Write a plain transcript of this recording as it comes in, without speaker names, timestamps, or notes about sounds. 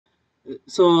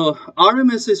So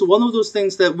RMS is one of those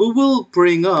things that we will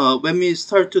bring up when we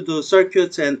start to do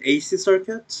circuits and AC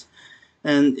circuits.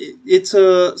 And it's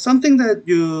something that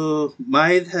you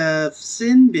might have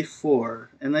seen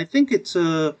before. And I think it's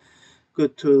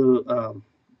good to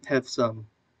have some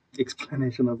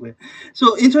explanation of it.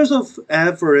 So in terms of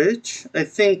average, I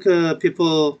think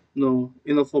people know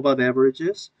enough about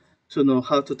averages to know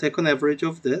how to take an average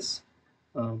of this.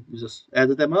 You just add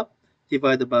them up,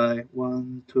 divide by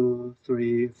 1, 2,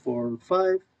 3, 4,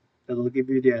 5. That'll give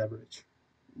you the average.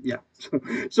 Yeah.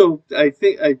 So I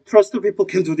think I trust the people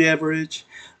can do the average.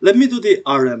 Let me do the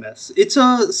RMS. It's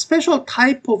a special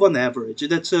type of an average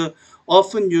that's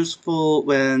often useful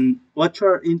when what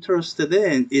you're interested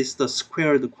in is the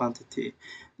squared quantity.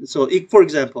 So, if, for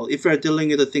example, if you're dealing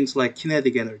with the things like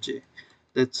kinetic energy,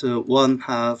 that's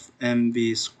 1/2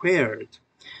 mv squared.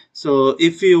 So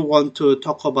if you want to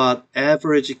talk about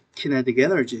average kinetic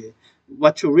energy,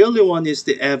 what you really want is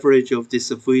the average of this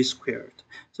V squared.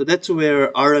 So that's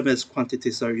where RMS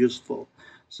quantities are useful.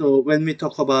 So when we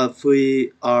talk about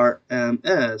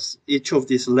VRMS, each of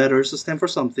these letters stand for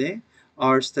something.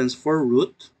 R stands for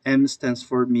root, M stands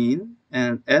for mean,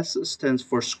 and S stands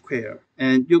for square.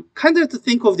 And you kind of have to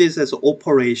think of this as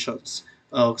operations,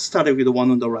 starting with the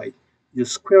one on the right. You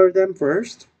square them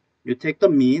first, you take the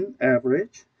mean,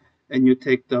 average, and you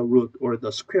take the root or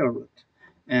the square root.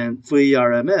 And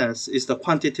VRMS is the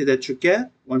quantity that you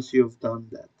get once you've done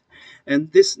that.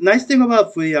 And this nice thing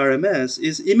about VRMS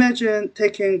is imagine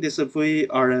taking this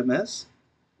VRMS,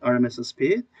 RMS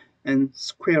speed, and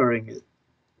squaring it.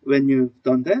 When you've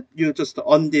done that, you just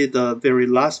undid the very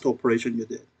last operation you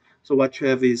did. So what you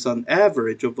have is an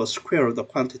average of a square of the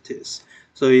quantities.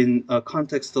 So in a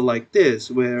context like this,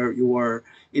 where you are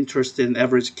interested in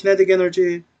average kinetic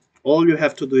energy, all you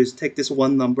have to do is take this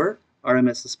one number,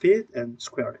 RMS speed, and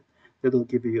square it. That'll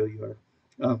give you your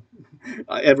uh,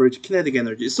 average kinetic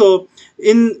energy. So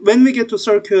in when we get to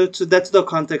circuits, that's the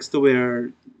context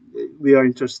where we are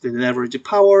interested in average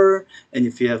power, and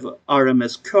if you have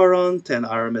RMS current and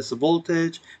RMS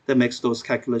voltage, that makes those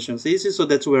calculations easy. So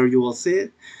that's where you will see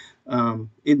it.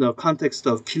 In the context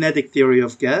of kinetic theory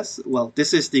of gas, well,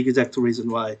 this is the exact reason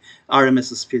why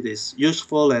RMS speed is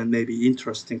useful and maybe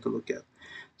interesting to look at.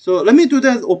 So let me do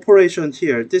that operation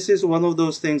here. This is one of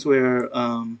those things where,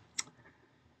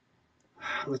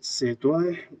 let's see, do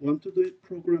I want to do it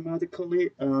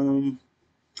programmatically?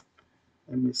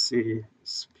 Let me see,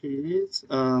 speeds.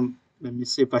 Let me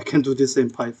see if I can do this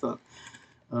in Python.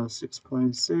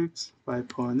 6.6,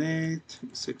 5.8,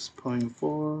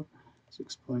 6.4,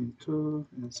 6.2,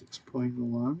 and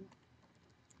 6.1.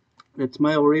 That's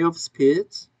my array of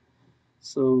speeds.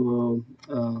 So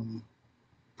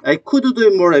I could do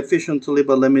it more efficiently,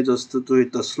 but let me just do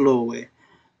it the slow way.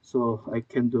 So I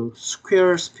can do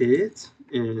square speed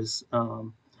is,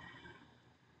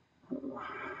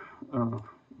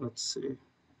 let's see.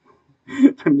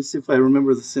 Let me see if I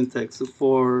remember the syntax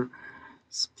for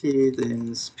speed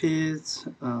and speeds.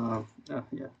 Yeah,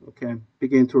 okay. I'm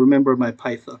beginning to remember my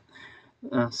Python.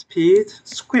 Speed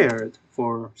squared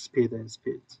for speed and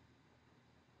speed.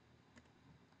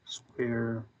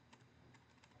 Square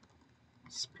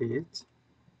speed.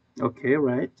 Okay,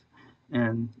 right.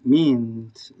 And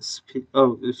mean speed.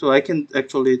 Oh, so I can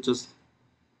actually just.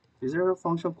 Is there a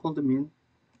function called the mean?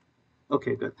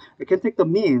 Okay, good. I can take the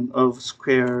mean of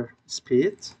square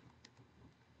speed.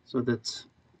 So that's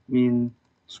mean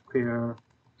square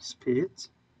speed.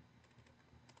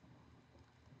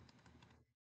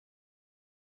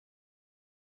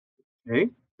 Okay,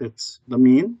 that's the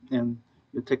mean, and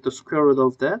you take the square root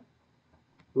of that.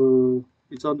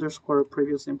 It's underscore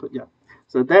previous input. Yeah.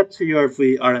 So that's your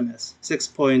VRMS,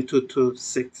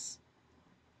 6.226.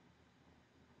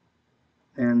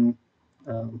 And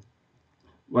um,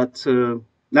 what's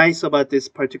nice about this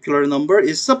particular number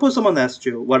is suppose someone asked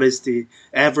you what is the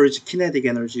average kinetic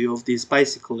energy of these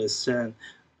bicyclists, and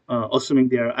assuming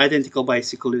they are identical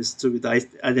bicyclists with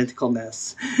identical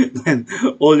mass, then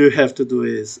all you have to do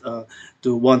is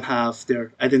do 1/2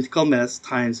 their identical mass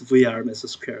times VR mass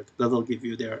squared. That'll give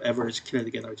you their average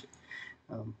kinetic energy.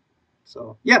 Um,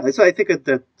 so yeah, so I think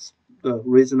that's the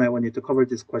reason I wanted to cover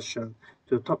this question,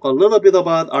 to talk a little bit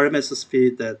about RMS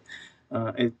speed that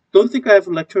I don't think I've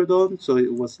lectured on, so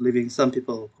it was leaving some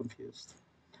people confused.